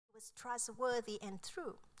was trustworthy and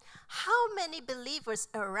true. How many believers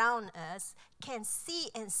around us can see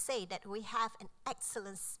and say that we have an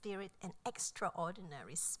excellent spirit, an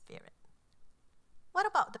extraordinary spirit? What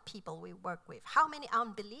about the people we work with? How many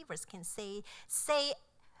unbelievers can say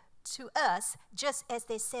to us, just as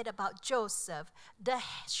they said about Joseph,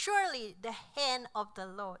 surely the hand of the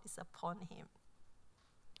Lord is upon him?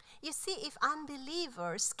 You see, if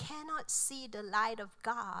unbelievers cannot see the light of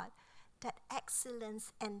God, that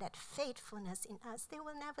excellence and that faithfulness in us, they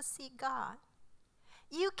will never see God.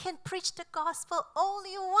 You can preach the gospel all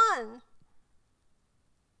you want.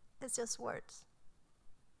 It's just words.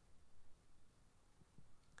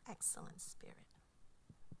 Excellent spirit.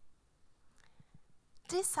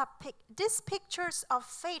 These pictures of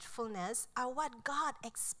faithfulness are what God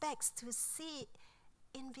expects to see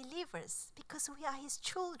in believers, because we are his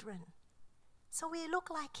children. So we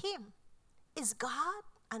look like him. Is God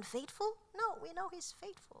unfaithful? No, we know he's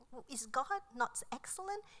faithful. Is God not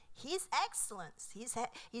excellent? He's excellent.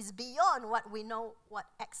 He's beyond what we know what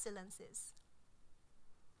excellence is.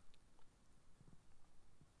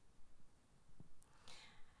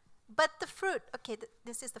 But the fruit, okay,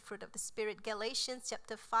 this is the fruit of the Spirit. Galatians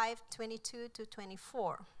chapter 5, 22 to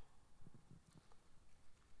 24.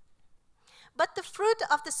 But the fruit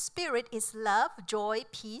of the Spirit is love, joy,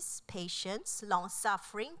 peace, patience,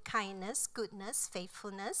 long-suffering, kindness, goodness,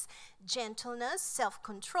 faithfulness, gentleness,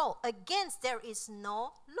 self-control. Against there is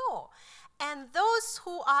no law. And those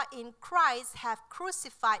who are in Christ have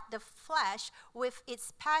crucified the flesh with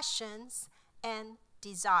its passions and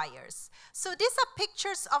desires. So these are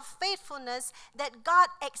pictures of faithfulness that God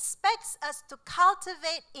expects us to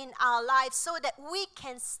cultivate in our lives so that we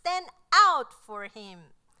can stand out for him.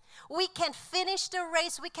 We can finish the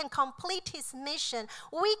race. We can complete his mission.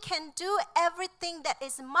 We can do everything that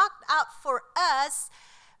is marked out for us,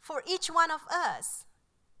 for each one of us,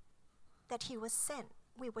 that he was sent.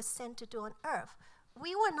 We were sent to do on earth.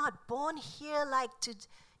 We were not born here like to,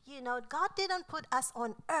 God didn't put us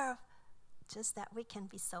on earth just that we can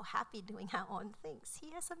be so happy doing our own things.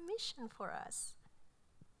 He has a mission for us.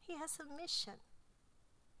 He has a mission.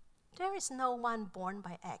 There is no one born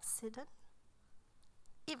by accident.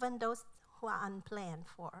 Even those who are unplanned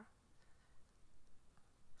for.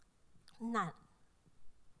 None.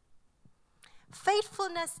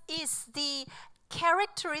 Faithfulness is the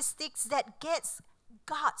characteristics that gets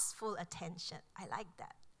God's full attention. I like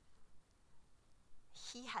that.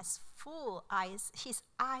 He has full eyes. His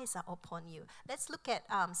eyes are upon you. Let's look at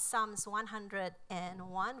Psalms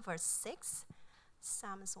 101, verse 6.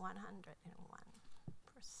 Psalms 101.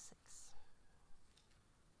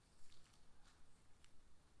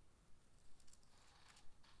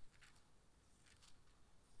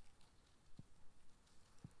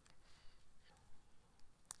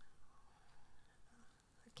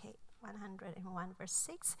 Okay, 101 verse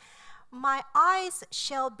 6. My eyes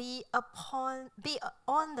shall be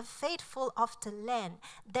on the faithful of the land,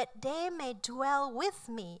 that they may dwell with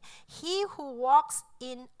me. He who walks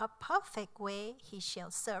in a perfect way, he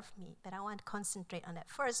shall serve me. But I want to concentrate on that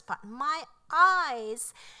first part. My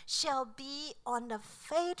eyes shall be on the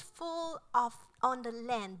faithful on the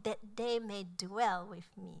land, that they may dwell with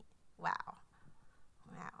me. Wow.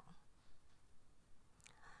 Wow.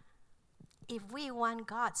 If we want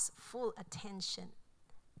God's full attention,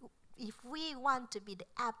 if we want to be the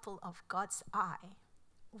apple of God's eye,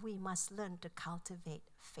 we must learn to cultivate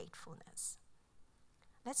faithfulness.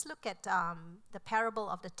 Let's look at the parable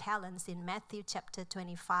of the talents in Matthew chapter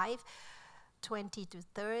 25, 20 to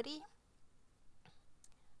 30.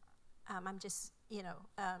 I'm just,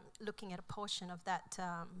 looking at a portion of that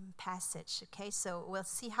passage, okay? So we'll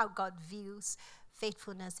see how God views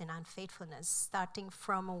faithfulness and unfaithfulness, starting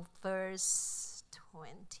from verse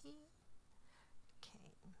 20.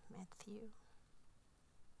 Matthew.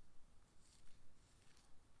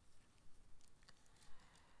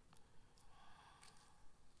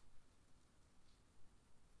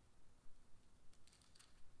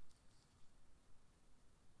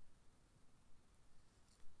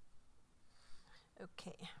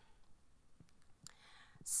 Okay.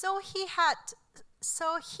 So he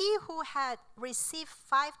who had received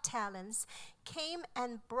 5 talents came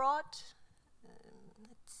and brought,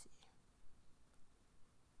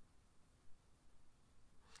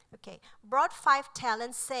 brought 5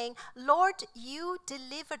 talents, saying, Lord, you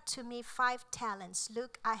delivered to me 5 talents.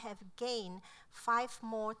 Look, I have gained 5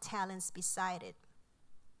 more talents beside it.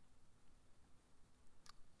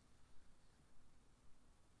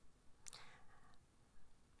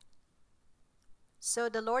 So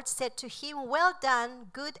the Lord said to him, "Well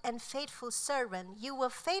done, good and faithful servant. You were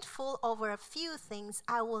faithful over a few things.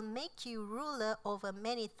 I will make you ruler over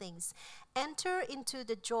many things. Enter into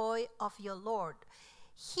the joy of your Lord."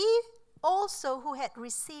 He also, who had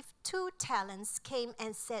received 2 talents, came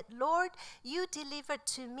and said, "Lord, you delivered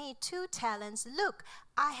to me 2 talents. Look,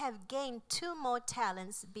 I have gained 2 more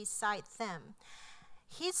talents beside them."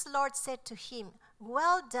 His Lord said to him,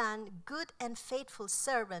 "Well done, good and faithful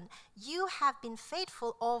servant. You have been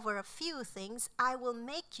faithful over a few things. I will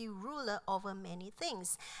make you ruler over many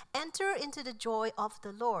things. Enter into the joy of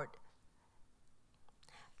the Lord."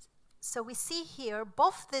 So we see here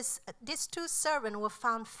both these 2 servants were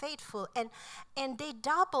found faithful, and they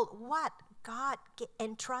doubled what God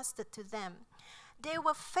entrusted to them. They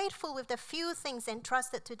were faithful with the few things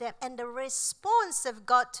entrusted to them, and the response of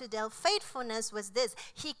God to their faithfulness was this: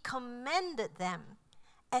 He commended them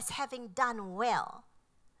as having done well,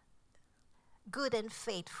 good and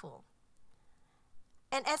faithful.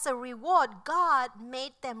 And as a reward, God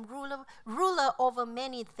made them ruler over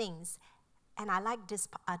many things. And I like this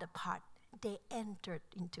other part. They entered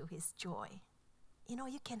into His joy. You know,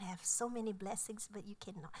 you can have so many blessings, but you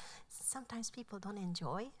cannot. Sometimes people don't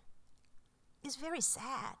enjoy. It's very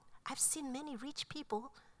sad. I've seen many rich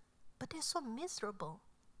people, but they're so miserable.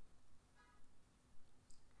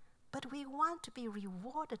 But we want to be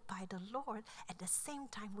rewarded by the Lord at the same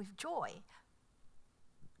time with joy.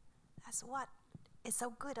 That's what is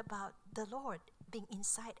so good about the Lord being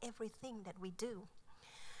inside everything that we do.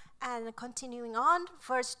 And continuing on,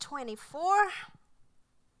 verse 24.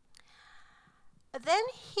 Then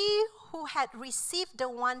he who had received the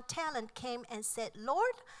 1 talent came and said,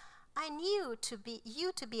 "Lord, I knew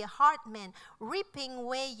you to be a hard man, reaping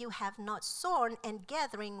where you have not sown and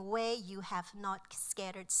gathering where you have not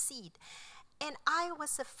scattered seed. And I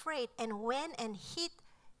was afraid and went and hid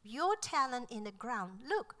your talent in the ground.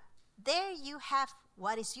 Look, there you have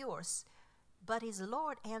what is yours." But his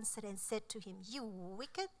Lord answered and said to him, "You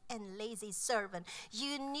wicked and lazy servant,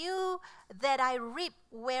 you knew that I reap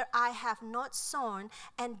where I have not sown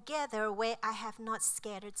and gather where I have not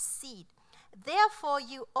scattered seed. Therefore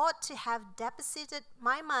you ought to have deposited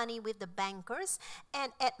my money with the bankers,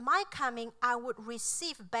 and at my coming I would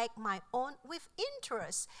receive back my own with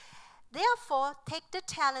interest. Therefore take the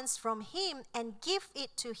talents from him and give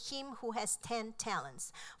it to him who has 10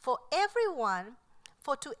 talents. For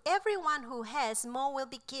to everyone who has, more will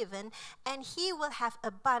be given, and he will have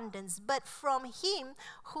abundance. But from him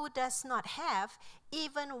who does not have,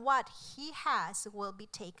 even what he has will be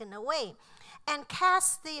taken away. And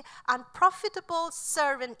cast the unprofitable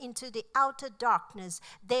servant into the outer darkness.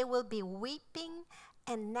 There will be weeping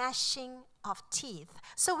and gnashing of teeth."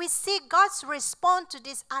 So we see God's response to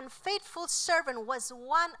this unfaithful servant was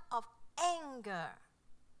one of anger.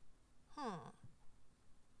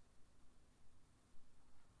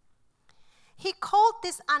 He called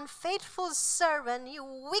this unfaithful servant, "You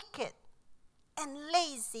wicked and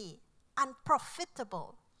lazy,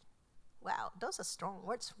 unprofitable." Wow, those are strong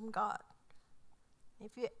words from God.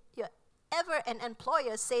 If you're ever an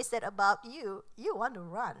employer says that about you, you want to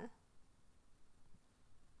run.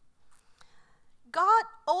 God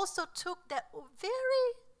also took that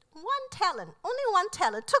very 1 talent, only 1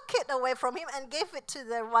 talent, took it away from him and gave it to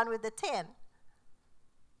the one with the 10.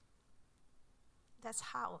 That's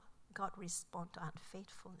how God responds to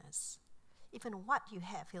unfaithfulness. Even what you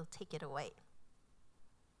have, He'll take it away.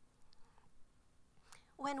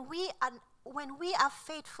 When we are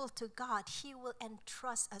faithful to God, He will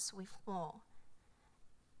entrust us with more.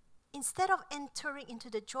 Instead of entering into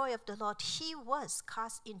the joy of the Lord, he was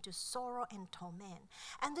cast into sorrow and torment.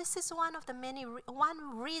 And this is one of the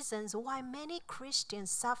one reasons why many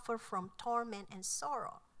Christians suffer from torment and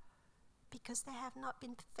sorrow, because they have not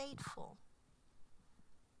been faithful.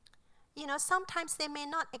 You know, sometimes they may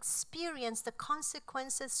not experience the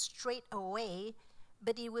consequences straight away,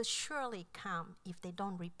 but it will surely come if they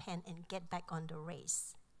don't repent and get back on the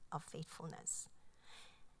race of faithfulness.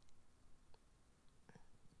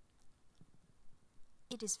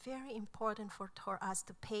 It is very important for us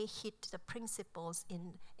to pay heed to the principles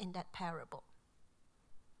in that parable.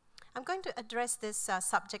 I'm going to address this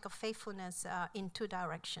subject of faithfulness in 2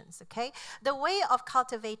 directions, okay? The way of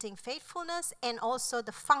cultivating faithfulness and also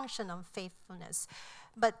the function of faithfulness.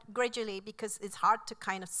 But gradually, because it's hard to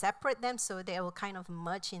kind of separate them, so they will kind of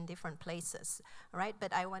merge in different places, right?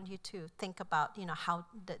 But I want you to think about, how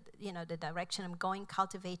the direction I'm going,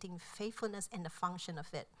 cultivating faithfulness and the function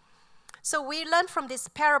of it. So we learn from this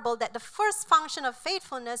parable that the first function of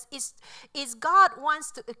faithfulness is God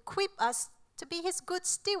wants to equip us to be His good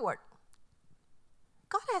steward.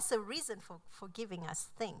 God has a reason for giving us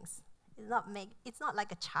things. It's not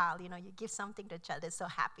like a child, you give something to a child, they're so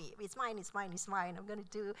happy. It's mine, it's mine, it's mine. I'm going to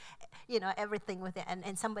do, everything with it.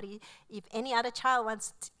 And somebody, if any other child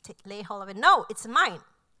wants to lay hold of it, no, it's mine.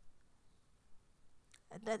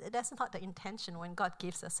 That's not the intention when God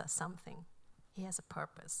gives us something. He has a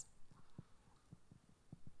purpose.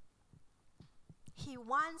 He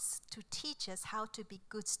wants to teach us how to be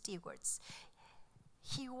good stewards.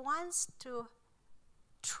 He wants to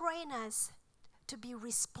train us to be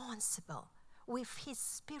responsible with His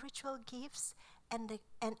spiritual gifts and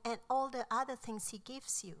all the other things He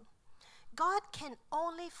gives you. God can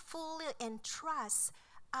only fully entrust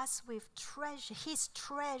us with His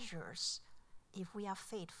treasures if we are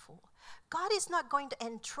faithful. God is not going to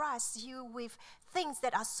entrust you with things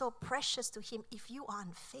that are so precious to Him if you are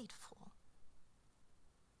unfaithful.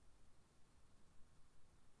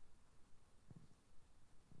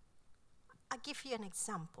 I'll give you an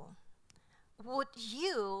example. Would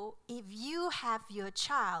you, if you have your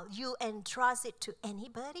child, you entrust it to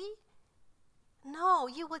anybody? No,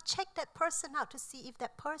 you will check that person out to see if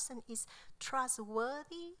that person is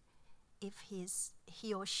trustworthy, if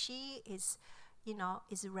he or she is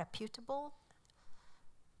reputable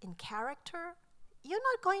in character. You're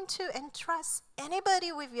not going to entrust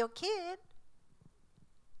anybody with your kid.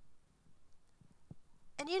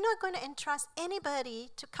 And you're not going to entrust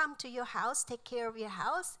anybody to come to your house, take care of your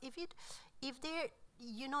house, if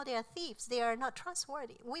they're thieves, they are not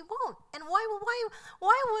trustworthy. We won't. And why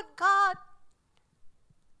would God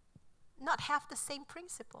not have the same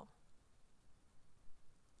principle?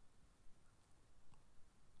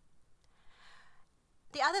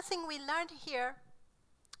 The other thing we learned here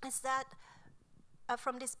is that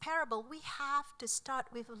from this parable, we have to start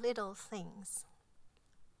with little things.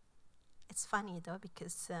 It's funny though,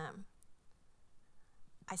 because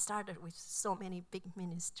I started with so many big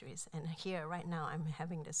ministries, and here right now I'm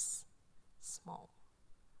having this small.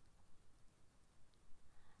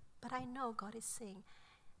 But I know God is saying,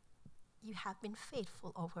 you have been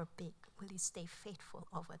faithful over big. Will you stay faithful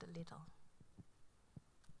over the little?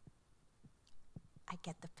 I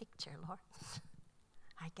get the picture, Lord.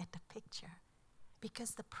 I get the picture.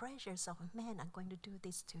 Because the pressures of men are going to do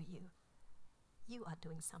this to you. You are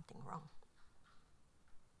doing something wrong.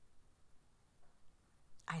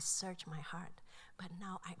 I search my heart, but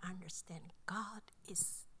now I understand God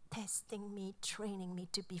is testing me, training me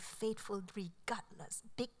to be faithful regardless,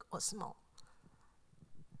 big or small.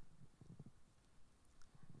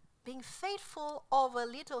 Being faithful over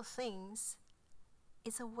little things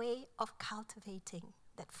is a way of cultivating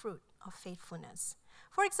that fruit of faithfulness.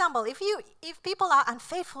 For example, if people are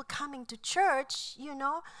unfaithful coming to church,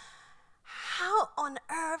 how on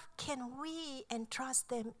earth can we entrust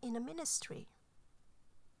them in a ministry?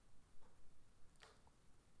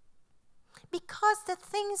 Because the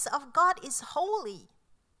things of God is holy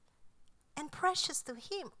and precious to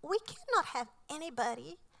Him. We cannot have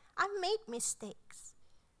anybody. I've made mistakes.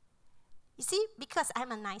 You see, because I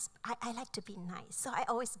like to be nice. So I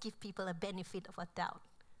always give people a benefit of a doubt.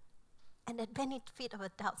 And that benefit of a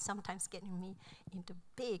doubt sometimes getting me into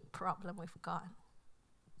big problem with God.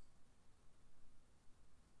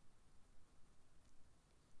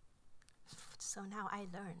 So now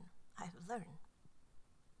I've learned.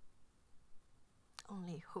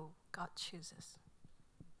 Only who God chooses.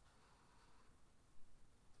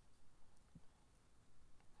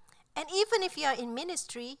 And even if you are in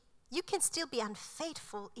ministry, you can still be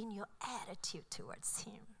unfaithful in your attitude towards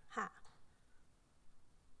Him. Huh?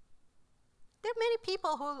 There are many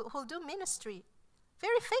people who do ministry,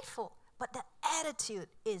 very faithful, but the attitude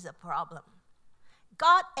is a problem.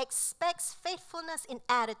 God expects faithfulness in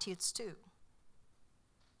attitudes too.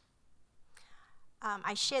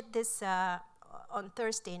 I shared this on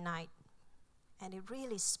Thursday night, and it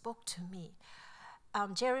really spoke to me.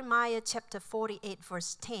 Jeremiah chapter 48,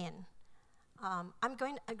 verse 10. I'm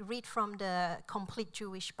going to read from the Complete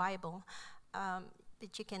Jewish Bible,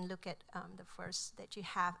 but you can look at the verse that you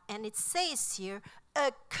have. And it says here,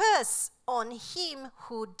 a curse on him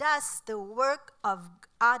who does the work of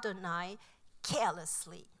Adonai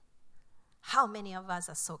carelessly. How many of us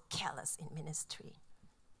are so careless in ministry?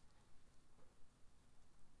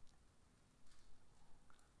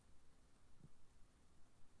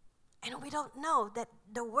 And we don't know that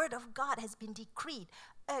the word of God has been decreed.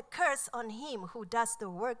 A curse on him who does the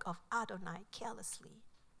work of Adonai carelessly.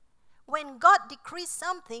 When God decrees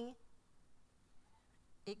something,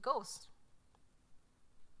 it goes.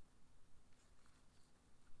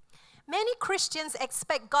 Many Christians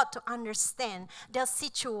expect God to understand their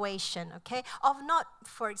situation, okay? Of not,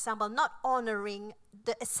 for example, not honoring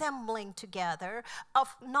the assembling together,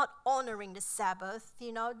 of not honoring the Sabbath,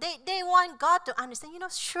 They want God to understand,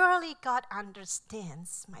 surely God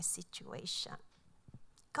understands my situation.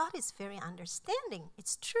 God is very understanding.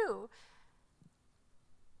 It's true.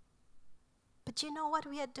 But you know what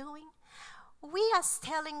we are doing? We are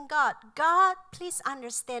telling God, God, please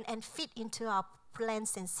understand and fit into our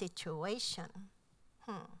plans and situation.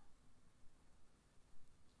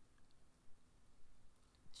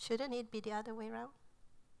 Shouldn't it be the other way around?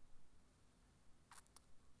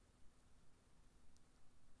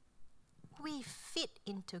 We fit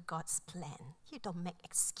into God's plan. You don't make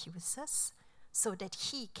excuses so that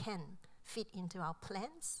He can fit into our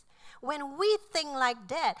plans. When we think like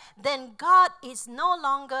that, then God is no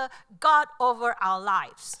longer God over our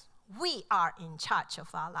lives. We are in charge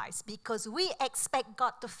of our lives because we expect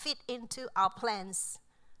God to fit into our plans.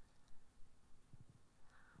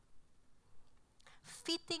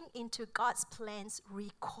 Fitting into God's plans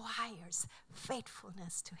requires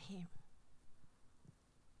faithfulness to Him.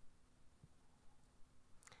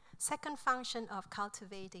 Second function of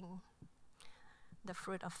cultivating the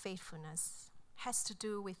fruit of faithfulness has to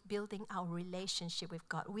do with building our relationship with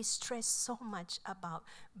God. We stress so much about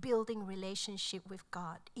building relationship with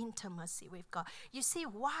God, intimacy with God. You see,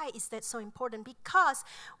 why is that so important? Because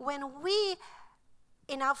when we,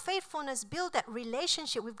 in our faithfulness, build that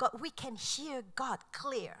relationship with God, we can hear God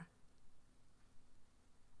clear.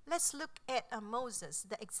 Let's look at Moses,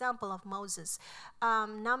 the example of Moses.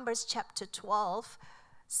 Numbers chapter 12,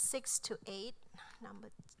 6 to 8.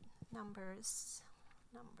 Numbers.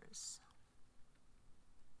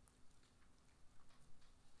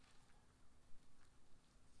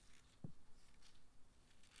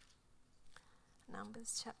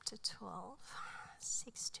 Numbers chapter 12,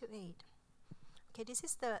 6 to 8. Okay, this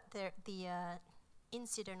is the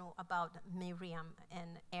incident about Miriam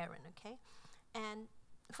and Aaron, okay? And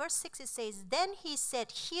verse 6, it says, Then he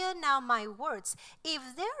said, Hear now my words.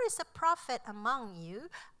 If there is a prophet among you,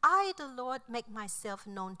 I, the Lord, make myself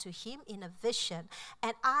known to him in a vision,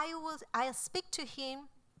 and I'll speak to him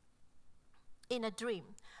in a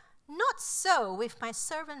dream. Not so with my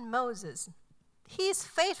servant Moses. He is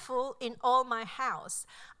faithful in all my house.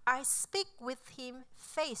 I speak with him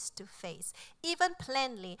face to face, even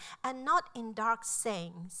plainly, and not in dark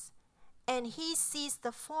sayings. And he sees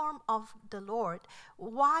the form of the Lord.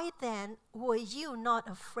 Why then were you not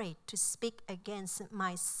afraid to speak against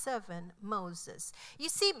my servant Moses? You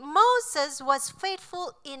see, Moses was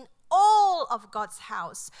faithful in all of God's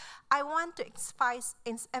house. I want to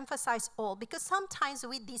emphasize all, because sometimes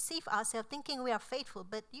we deceive ourselves thinking we are faithful,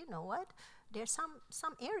 but you know what? There's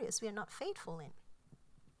some areas we are not faithful in.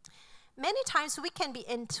 Many times we can be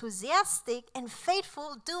enthusiastic and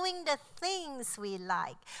faithful doing the things we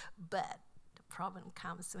like, but the problem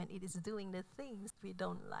comes when it is doing the things we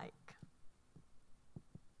don't like.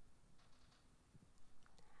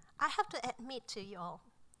 I have to admit to you all,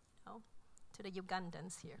 to the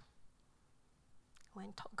Ugandans here,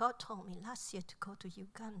 when God told me last year to go to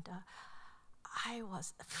Uganda,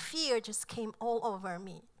 fear just came all over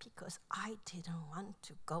me because I didn't want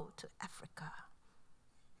to go to Africa.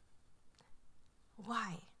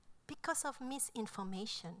 Why? Because of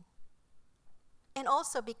misinformation. And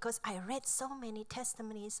also because I read so many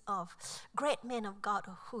testimonies of great men of God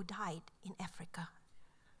who died in Africa.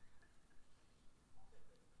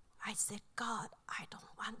 I said, God, I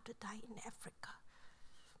don't want to die in Africa.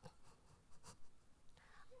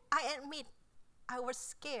 I admit, I was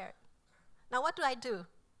scared. Now what do?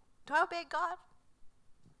 Do I obey God?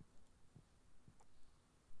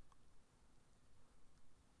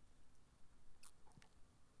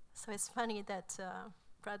 So it's funny that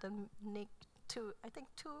Brother Nick, two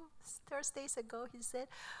Thursdays ago, he said,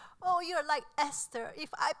 oh, you're like Esther. If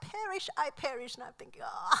I perish, I perish. And I'm thinking,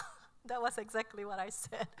 that was exactly what I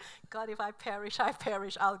said. God, if I perish,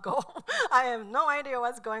 I'll go. I have no idea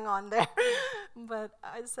what's going on there. But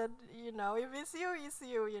I said, if it's you, it's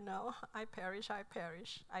you, I perish.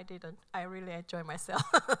 I didn't. I really enjoy myself.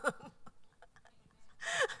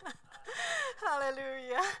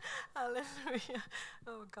 Hallelujah. Hallelujah.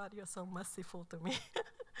 Oh, God, you're so merciful to me.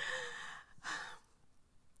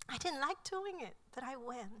 I didn't like doing it, but I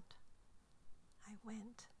went.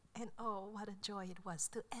 And oh, what a joy it was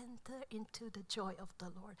to enter into the joy of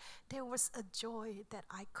the Lord. There was a joy that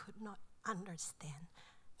I could not understand,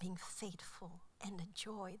 being faithful, and the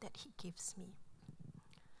joy that He gives me.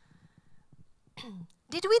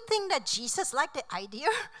 Did we think that Jesus liked the idea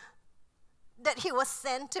that He was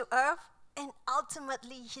sent to earth and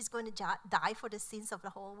ultimately he's going to die for the sins of the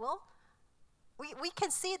whole world. We can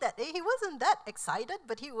see that he wasn't that excited,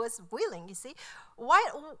 but he was willing, you see.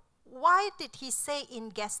 Why did he say in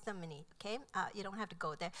Gethsemane, okay? You don't have to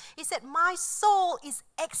go there. He said, my soul is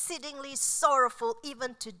exceedingly sorrowful,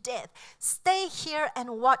 even to death. Stay here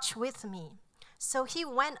and watch with me. So he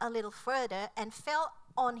went a little further and fell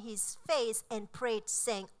on his face and prayed,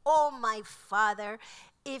 saying, oh, my Father,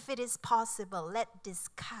 if it is possible, let this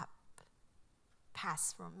cup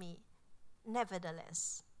pass from me.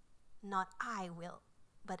 Nevertheless, not I will,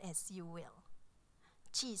 but as you will.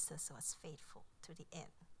 Jesus was faithful to the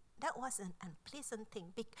end. That was an unpleasant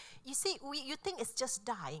thing. You see, you think it's just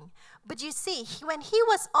dying. But you see, when he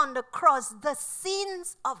was on the cross, the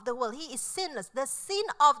sins of the world, he is sinless. The sin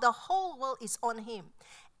of the whole world is on him.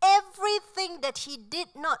 Everything that he did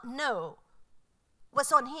not know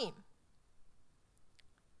was on him.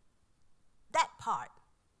 That part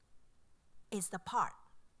is the part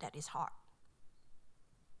that is hard.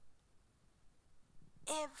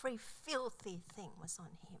 Every filthy thing was on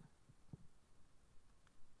him.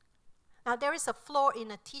 Now, there is a flaw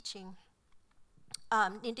in a teaching,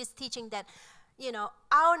 in this teaching that,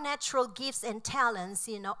 our natural gifts and talents,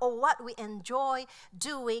 or what we enjoy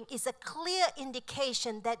doing is a clear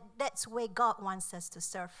indication that that's where God wants us to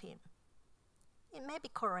serve him. It may be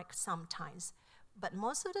correct sometimes, but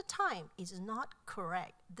most of the time it's not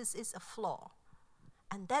correct. This is a flaw.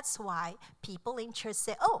 And that's why people in church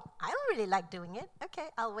say, oh, I don't really like doing it. Okay,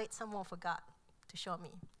 I'll wait some more for God to show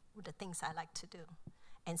me the things I like to do.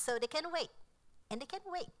 And so they can wait, and they can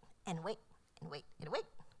wait, and wait, and wait, and wait.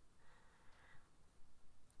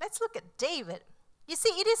 Let's look at David. You see,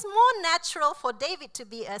 it is more natural for David to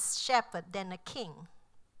be a shepherd than a king.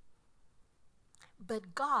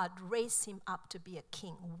 But God raised him up to be a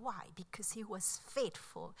king. Why? Because he was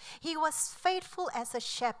faithful. He was faithful as a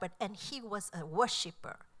shepherd, and he was a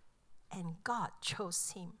worshiper. And God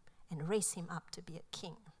chose him and raised him up to be a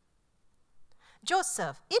king.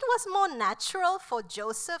 Joseph, it was more natural for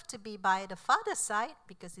Joseph to be by the father's side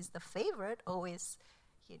because he's the favorite, always,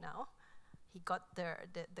 he got the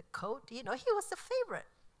coat, he was the favorite.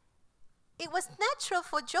 It was natural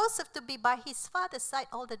for Joseph to be by his father's side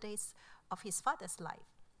all the days of his father's life.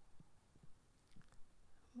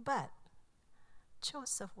 But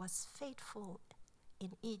Joseph was faithful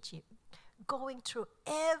in Egypt. Going through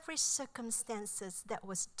every circumstances that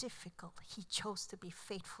was difficult, he chose to be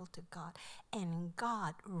faithful to God. And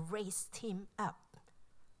God raised him up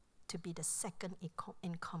to be the second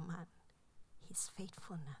in command. His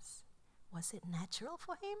faithfulness. Was it natural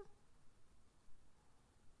for him?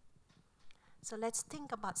 So let's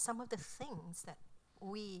think about some of the things that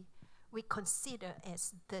we consider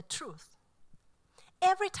as the truth.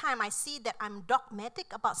 Every time I see that I'm dogmatic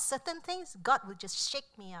about certain things, God will just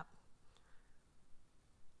shake me up.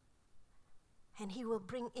 And he will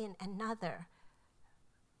bring in another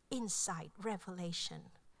insight, revelation,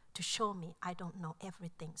 to show me I don't know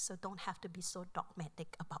everything. So don't have to be so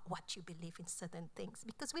dogmatic about what you believe in certain things,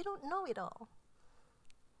 because we don't know it all.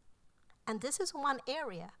 And this is one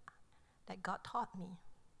area that God taught me.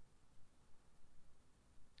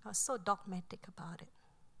 I was so dogmatic about it.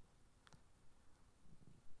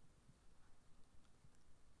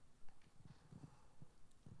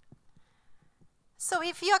 So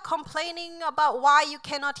if you are complaining about why you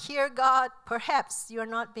cannot hear God, perhaps you are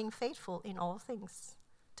not being faithful in all things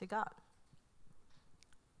to God.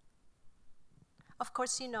 Of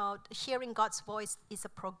course, hearing God's voice is a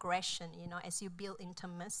progression, as you build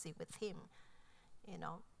intimacy with him,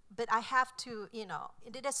 But I have to,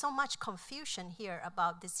 there's so much confusion here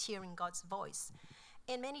about this hearing God's voice.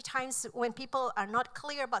 And many times when people are not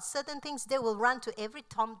clear about certain things, they will run to every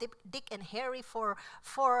Tom, Dick, and Harry for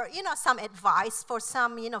some advice, for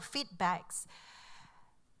some, feedbacks.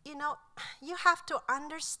 You have to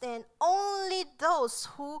understand only those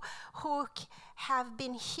who have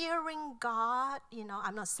been hearing God,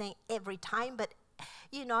 I'm not saying every time, but,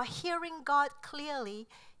 hearing God clearly,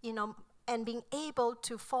 and being able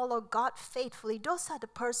to follow God faithfully, those are the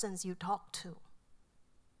persons you talk to.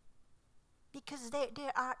 Because they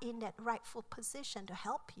are in that rightful position to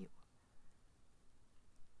help you.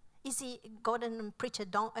 You see, God and preach a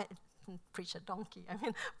donkey. Preach a donkey.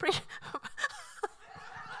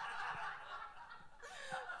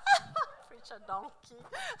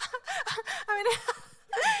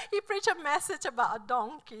 He preached a message about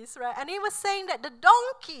donkeys, right? And he was saying that the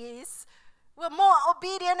donkeys were more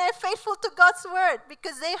obedient and faithful to God's word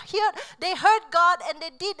because they heard God and they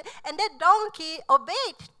did, and that donkey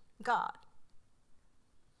obeyed God.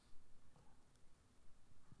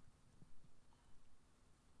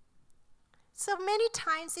 So many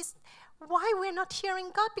times Why we're not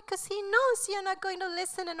hearing God? Because he knows you're not going to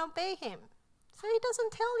listen and obey him. So he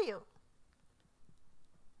doesn't tell you.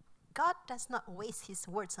 God does not waste his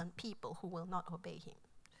words on people who will not obey him.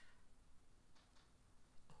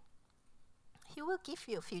 He will give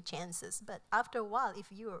you a few chances, but after a while, if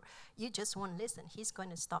you just won't listen, he's going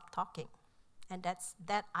to stop talking. And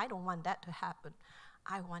that I don't want that to happen.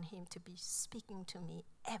 I want him to be speaking to me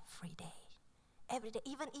every day. Every day.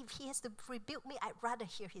 Even if he has to rebuke me, I'd rather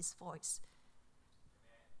hear his voice.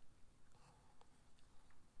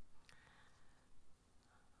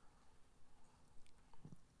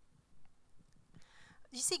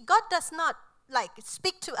 You see, God does not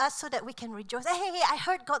speak to us so that we can rejoice. Hey, I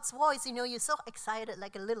heard God's voice. You know, you're so excited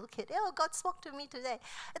like a little kid. Oh, God spoke to me today.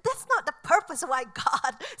 That's not the purpose why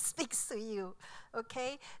God speaks to you,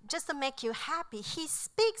 okay? Just to make you happy. He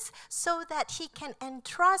speaks so that he can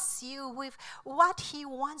entrust you with what he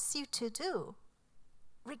wants you to do,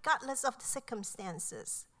 regardless of the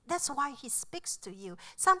circumstances. That's why he speaks to you.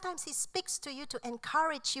 Sometimes he speaks to you to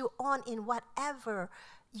encourage you on in whatever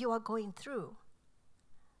you are going through.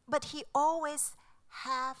 But he always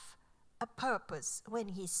have a purpose when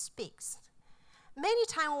he speaks. Many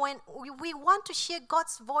times when we want to hear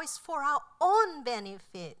God's voice for our own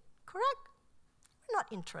benefit, correct? We're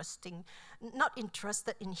not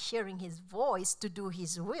interested in hearing his voice to do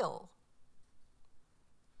his will.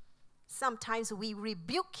 Sometimes we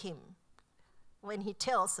rebuke him when he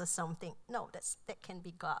tells us something. No, that can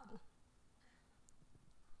be God.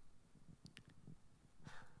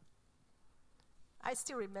 I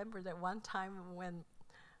still remember that one time when,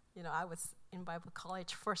 I was in Bible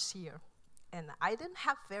college first year, and I didn't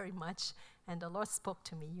have very much, and the Lord spoke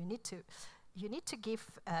to me. You need to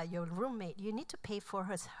give your roommate. You need to pay for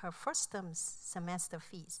her first term's semester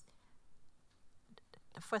fees.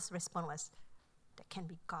 The first response was, "That can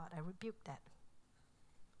be God." I rebuked that.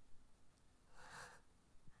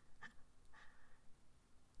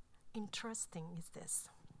 Interesting is this.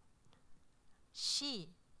 She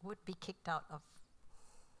would be kicked out of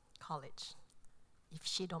college if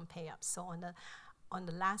she don't pay up. So on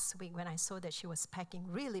the last week when I saw that she was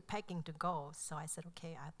really packing to go, so I said,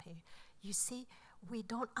 okay, I'll pay. You see, we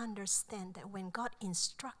don't understand that when God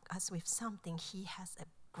instructs us with something, he has a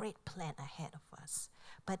great plan ahead of us.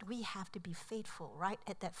 But we have to be faithful right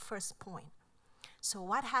at that first point. So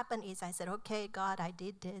what happened is I said, okay, God, I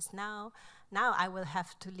did this. Now I will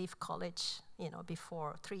have to leave college,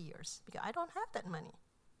 before 3 years because I don't have that money.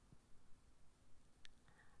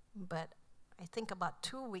 But I think about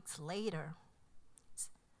 2 weeks later,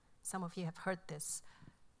 some of you have heard this.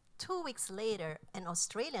 2 weeks later, an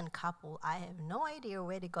Australian couple, I have no idea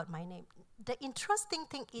where they got my name. The interesting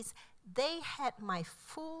thing is they had my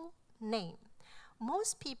full name.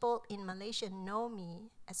 Most people in Malaysia know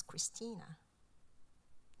me as Christina.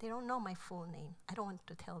 They don't know my full name. I don't want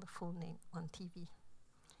to tell the full name on TV.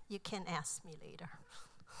 You can ask me later.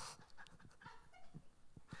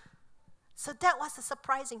 So that was a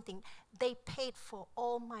surprising thing. They paid for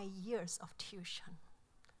all my years of tuition.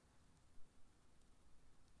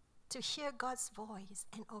 To hear God's voice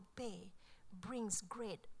and obey brings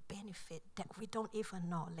great benefit that we don't even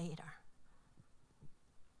know later.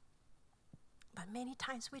 But many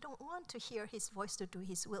times we don't want to hear his voice to do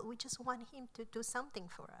his will. We just want him to do something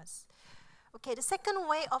for us. Okay, the second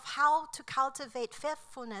way of how to cultivate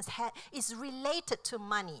faithfulness is related to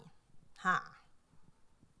money.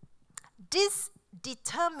 This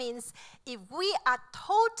determines if we are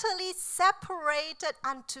totally separated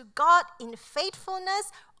unto God in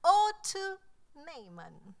faithfulness or to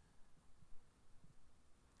mammon.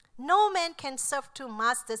 No man can serve two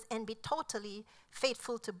masters and be totally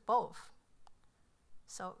faithful to both.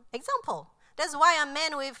 So, example, that's why a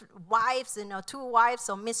man with wives, 2 wives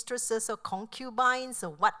or mistresses or concubines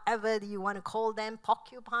or whatever you want to call them,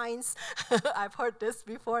 porcupines. I've heard this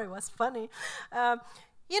before, it was funny.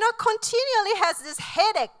 Continually has this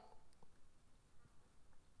headache.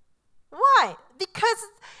 Why? Because,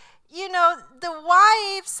 the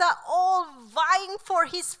wives are all vying for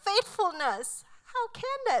his faithfulness. How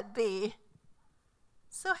can that be?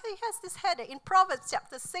 So he has this headache. In Proverbs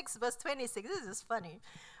chapter 6, verse 26, this is funny.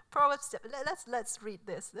 Proverbs, let's read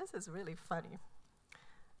this. This is really funny.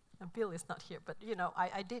 And Bill is not here, but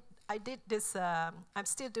I did this. I'm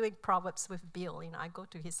still doing Proverbs with Bill. I go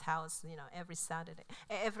to his house,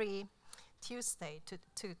 every Tuesday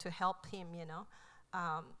to help him,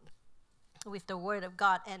 with the Word of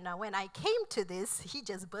God. And when I came to this, he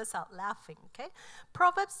just burst out laughing. Okay,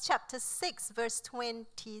 Proverbs chapter 6, verse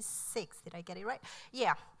 26. Did I get it right?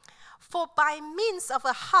 Yeah. For by means of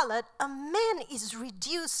a harlot, a man is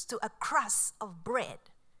reduced to a crust of bread.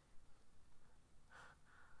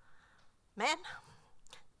 man,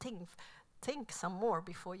 think some more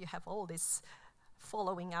before you have all this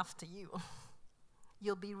following after you.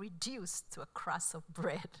 You'll be reduced to a crust of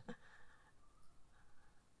bread.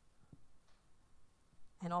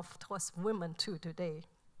 And of course, women too today.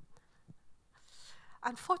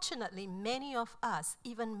 Unfortunately, many of us,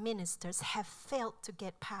 even ministers, have failed to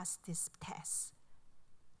get past this test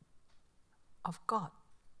of God,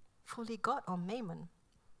 fully God or mammon.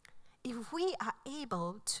 If we are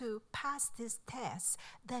able to pass this test,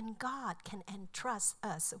 then God can entrust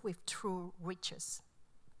us with true riches.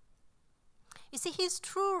 You see, his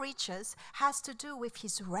true riches has to do with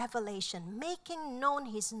his revelation, making known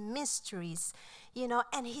his mysteries,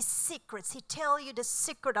 and his secrets. He tells you the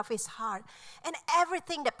secret of his heart and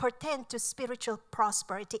everything that pertains to spiritual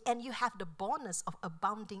prosperity, and you have the bonus of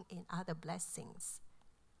abounding in other blessings.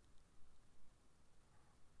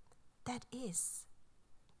 That is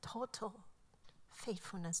total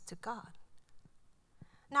faithfulness to God.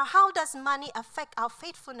 Now, how does money affect our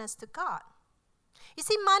faithfulness to God? You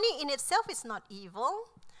see, money in itself is not evil,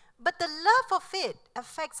 but the love of it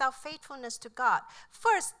affects our faithfulness to God.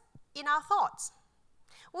 First, in our thoughts.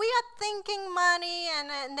 We are thinking money,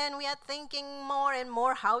 and then we are thinking more and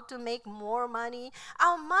more how to make more money.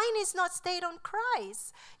 Our mind is not stayed on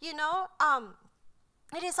Christ. It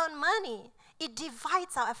is on money. It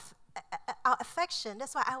divides our affection.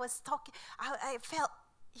 That's why I was talking. I felt,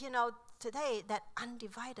 today that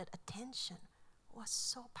undivided attention was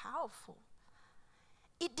so powerful.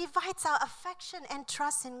 It divides our affection and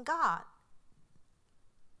trust in God.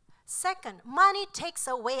 Second, money takes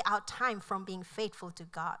away our time from being faithful to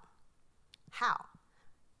God. How?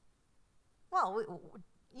 Well,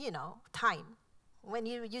 time. When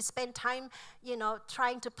you spend time,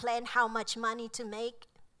 trying to plan how much money to make,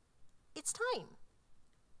 it's time.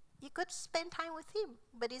 You could spend time with him,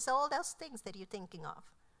 but it's all those things that you're thinking of.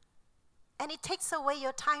 And it takes away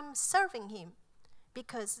your time serving him,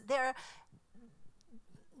 because there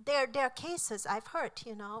are cases I've heard,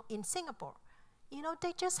 in Singapore.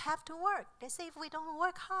 They just have to work. They say if we don't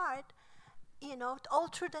work hard, all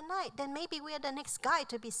through the night, then maybe we are the next guy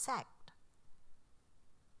to be sacked.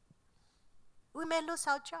 We may lose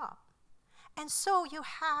our job. And so you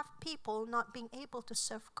have people not being able to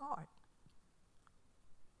serve God.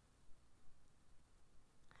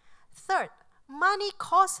 Third, money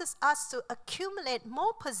causes us to accumulate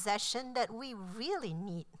more possession that we really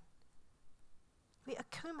need. We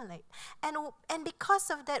accumulate. And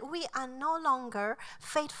because of that, we are no longer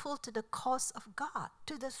faithful to the cause of God,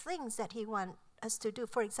 to the things that he wants us to do.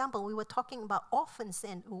 For example, we were talking about orphans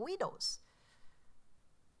and widows.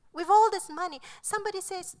 With all this money, somebody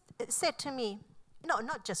said to me, no,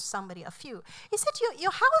 not just somebody, a few. He said,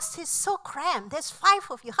 your house is so cramped. There's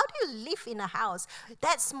 5 of you. How do you live in a house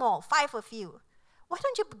that small, 5 of you? Why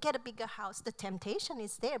don't you get a bigger house? The temptation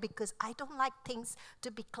is there because I don't like things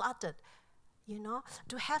to be cluttered.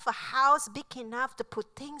 To have a house big enough to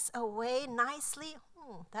put things away nicely,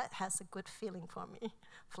 that has a good feeling for me.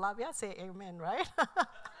 Flavia, say amen, right?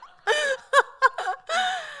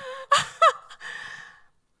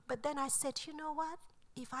 But then I said, you know what?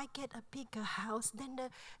 If I get a bigger house, then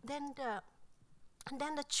the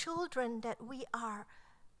children that we are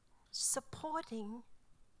supporting,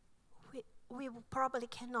 we probably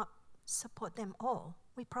cannot support them all.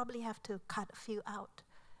 We probably have to cut a few out.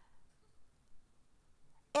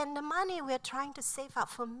 And the money we're trying to save up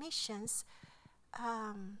for missions,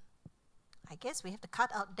 I guess we have to cut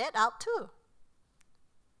out that out too.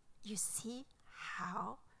 You see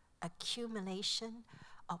how accumulation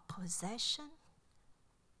of possession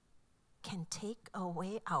can take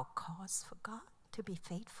away our cause for God to be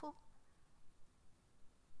faithful?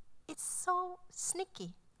 It's so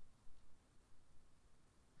sneaky.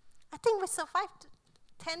 I think we survived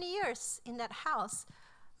 10 years in that house.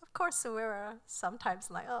 Of course, we were sometimes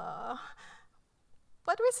like, oh,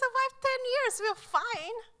 but we survived 10 years, we're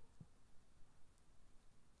fine.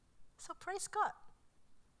 So praise God.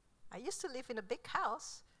 I used to live in a big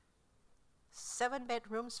house, 7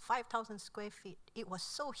 bedrooms, 5,000 square feet. It was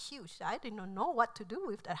so huge, I didn't know what to do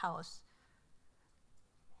with that house.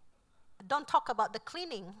 Don't talk about the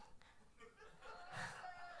cleaning.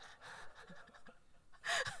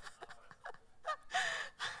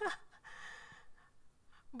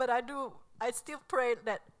 But I still pray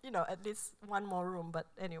that, at least one more room. But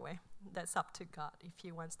anyway, that's up to God. If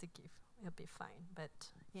he wants to give, it'll be fine. But,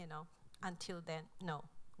 until then, no.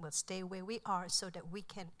 We'll stay where we are so that we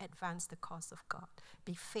can advance the cause of God,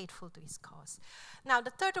 be faithful to his cause. Now, the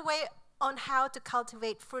third way on how to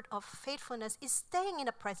cultivate fruit of faithfulness is staying in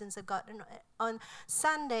the presence of God. And on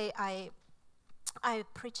Sunday, I I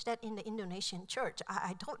preached that in the Indonesian church.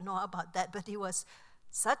 I don't know about that, but it was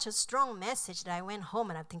such a strong message that I went home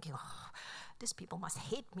and I'm thinking, oh, these people must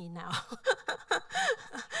hate me now.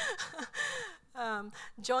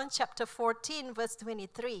 John chapter 14, verse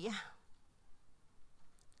 23.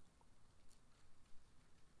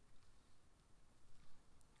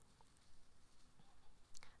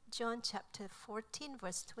 John chapter 14,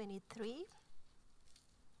 verse 23.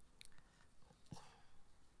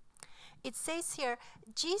 It says here,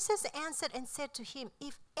 Jesus answered and said to him,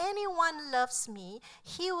 if anyone loves me,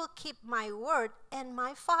 he will keep my word, and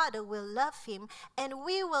my Father will love him, and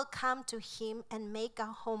we will come to him and make a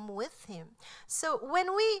home with him. So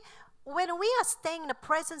when we are staying in the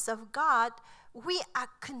presence of God, we are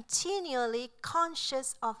continually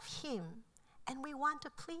conscious of him, and we want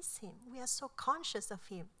to please him. We are so conscious of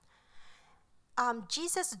him.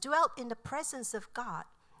 Jesus dwelt in the presence of God.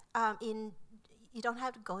 You don't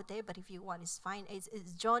have to go there, but if you want, it's fine. It's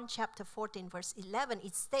John chapter 14, verse 11.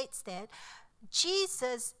 It states that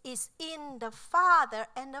Jesus is in the Father,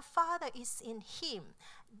 and the Father is in him.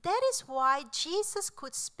 That is why Jesus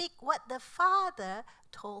could speak what the Father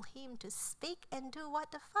told him to speak and do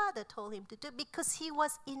what the Father told him to do, because he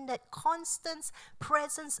was in that constant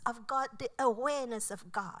presence of God, the awareness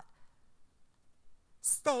of God.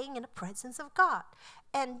 Staying in the presence of God.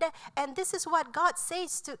 And this is what God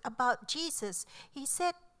says about Jesus. He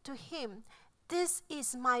said to him, this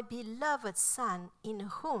is my beloved Son in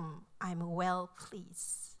whom I'm well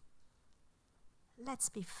pleased. Let's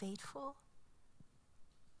be faithful.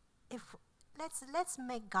 Let's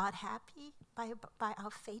make God happy by our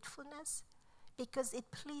faithfulness, because it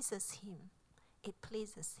pleases him. It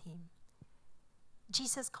pleases him.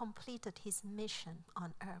 Jesus completed his mission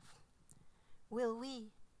on earth. Will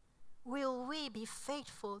we be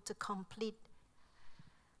faithful to complete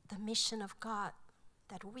the mission of God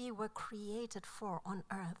that we were created for on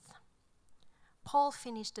earth? Paul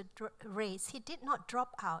finished the race. He did not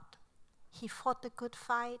drop out. He fought the good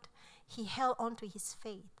fight. He held on to his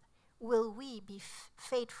faith. Will we be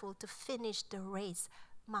faithful to finish the race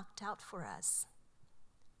marked out for us?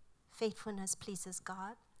 Faithfulness pleases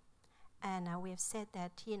God. And we have said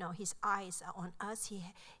that, his eyes are on us.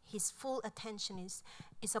 His full attention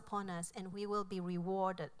is upon us, and we will be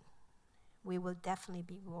rewarded. We will definitely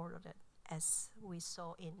be rewarded, as we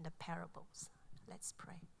saw in the parables. Let's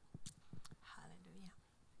pray.